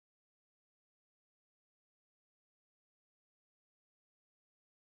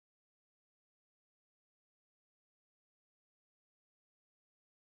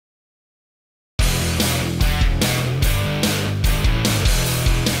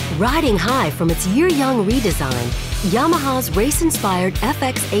Riding high from its year-young redesign, Yamaha's race-inspired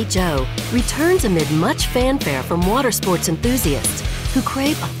FXHO returns amid much fanfare from watersports enthusiasts who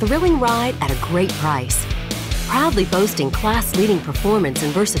crave a thrilling ride at a great price. Proudly boasting class-leading performance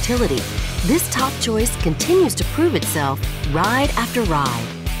and versatility, this top choice continues to prove itself ride after ride.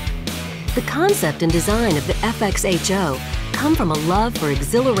 The concept and design of the FXHO come from a love for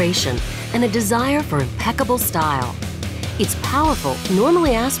exhilaration and a desire for impeccable style. Its powerful,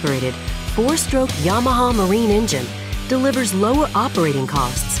 normally aspirated, 4-stroke Yamaha marine engine delivers lower operating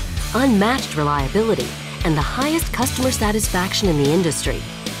costs, unmatched reliability, and the highest customer satisfaction in the industry.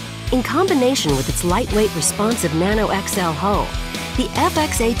 In combination with its lightweight, responsive Nano XL hull, the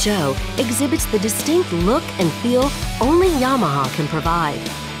FXHO exhibits the distinct look and feel only Yamaha can provide.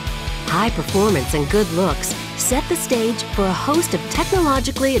 High performance and good looks set the stage for a host of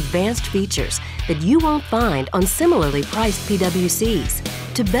technologically advanced features that you won't find on similarly priced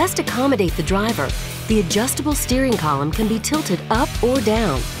PWCs. To best accommodate the driver, the adjustable steering column can be tilted up or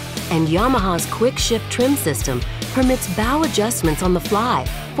down, and Yamaha's quick shift trim system permits bow adjustments on the fly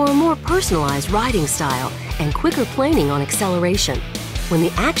for a more personalized riding style and quicker planing on acceleration. When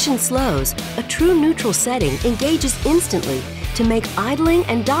the action slows, a true neutral setting engages instantly to make idling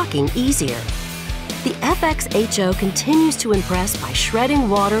and docking easier. The FXHO continues to impress by shredding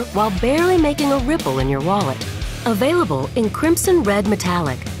water while barely making a ripple in your wallet. Available in crimson red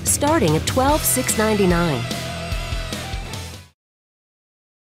metallic, starting at $12,699.